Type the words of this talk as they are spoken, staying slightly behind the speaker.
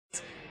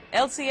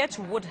LCH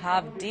would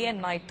have day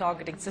and night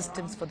targeting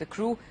systems for the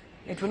crew.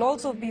 It will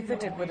also be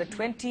fitted with a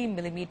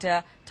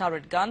 20mm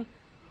turret gun.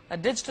 A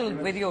digital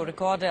video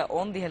recorder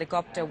on the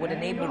helicopter would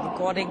enable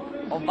recording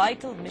of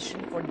vital mission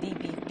for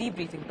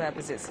debriefing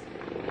purposes.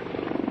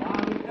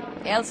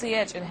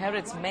 LCH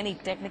inherits many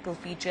technical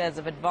features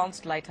of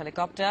advanced light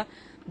helicopter,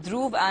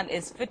 Dhruv, and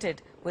is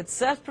fitted with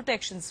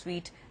self-protection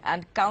suite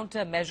and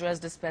counter-measures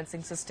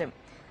dispensing system.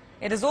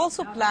 It is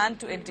also planned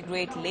to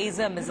integrate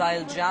laser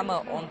missile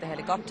jammer on the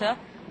helicopter.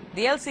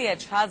 The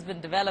LCH has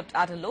been developed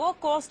at a lower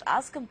cost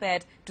as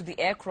compared to the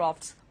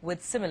aircrafts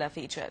with similar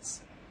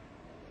features.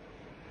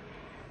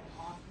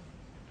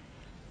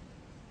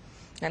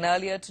 And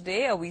earlier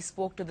today, we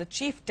spoke to the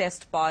chief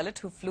test pilot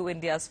who flew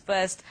India's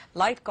first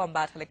light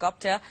combat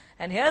helicopter.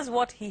 And here's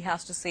what he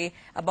has to say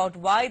about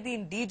why the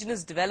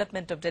indigenous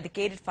development of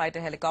dedicated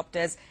fighter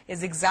helicopters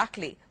is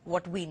exactly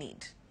what we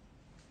need.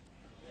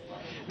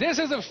 This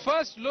is the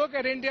first look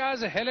at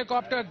India's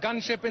helicopter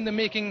gunship in the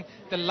making,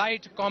 the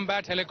light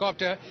combat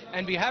helicopter.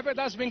 And we have with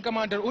us Wing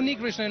Commander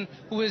Unnikrishnan,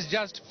 who has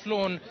just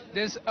flown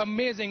this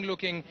amazing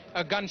looking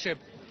gunship.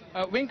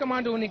 Wing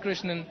Commander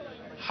Unnikrishnan,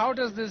 how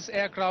does this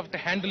aircraft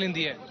handle in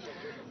the air?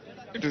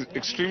 It is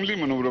extremely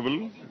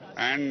maneuverable,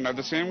 and at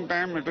the same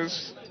time it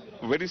is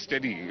very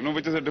steady,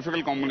 which is a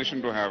difficult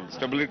combination to have,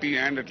 stability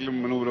and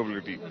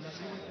maneuverability.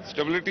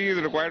 Stability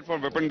is required for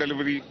weapon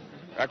delivery,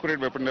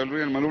 accurate weapon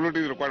delivery, and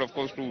maneuverability is required, of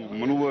course, to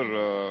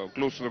maneuver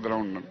close to the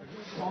ground.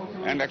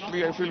 And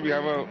actually I feel we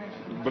have a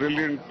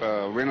brilliant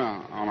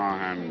winner on our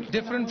hands.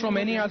 Different from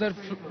any other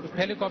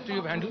helicopter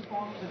you've handled?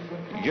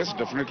 Yes,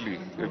 definitely.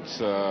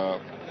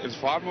 It's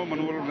far more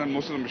maneuverable than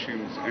most of the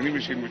machines, any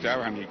machine which I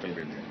have handled till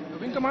date.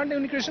 Wing Commander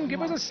Unnikrishnan,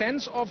 give us a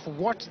sense of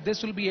what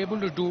this will be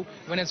able to do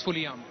when it's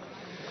fully armed.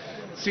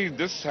 See,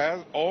 this has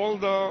all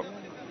the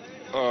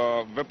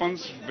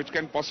weapons which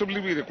can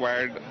possibly be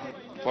required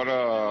for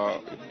a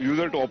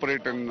user to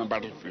operate in a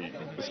battlefield.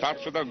 It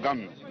starts with a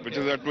gun, which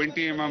is a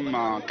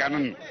 20mm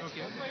cannon,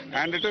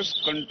 and it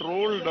is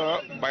controlled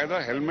by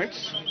the helmet.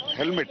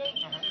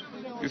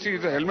 You see,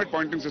 it's a helmet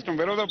pointing system.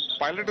 Wherever the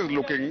pilot is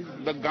looking,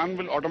 the gun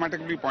will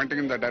automatically be pointing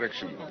in that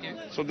direction.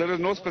 So there is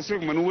no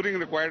specific maneuvering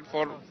required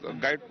for a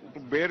guy to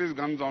bear his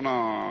guns on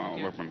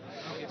a weapon.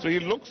 So he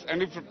looks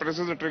and he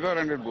presses the trigger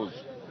and it goes.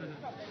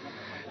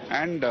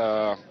 And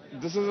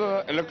this is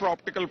an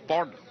electro-optical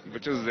pod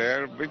which is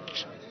there,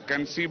 which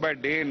can see by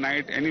day and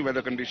night any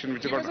weather condition.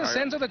 Which Give us a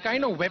sense of the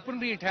kind of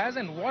weaponry it has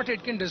and what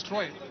it can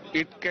destroy.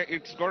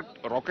 It's got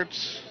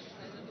rockets,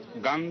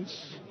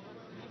 guns,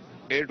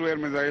 air-to-air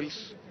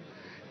missiles,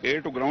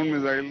 air-to-ground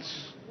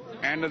missiles,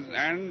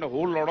 and a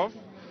whole lot of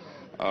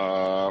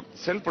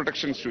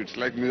self-protection suites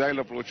like missile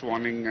approach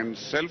warning and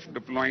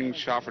self-deploying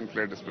chaff and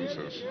flare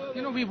dispensers.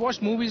 We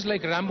watched movies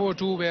like Rambo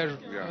 2 where,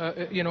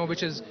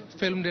 which is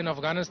filmed in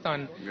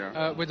Afghanistan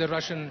with the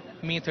Russian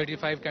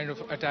Mi-35 kind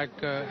of attack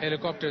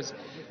helicopters.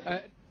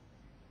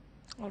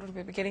 All right,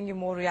 we'll be getting you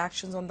more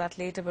reactions on that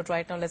later, but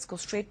right now let's go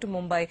straight to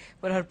Mumbai,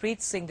 where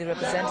Harpreet Singh, the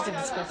representative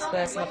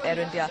spokesperson of Air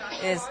India,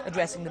 is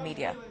addressing the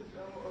media.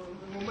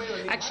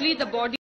 Actually, the body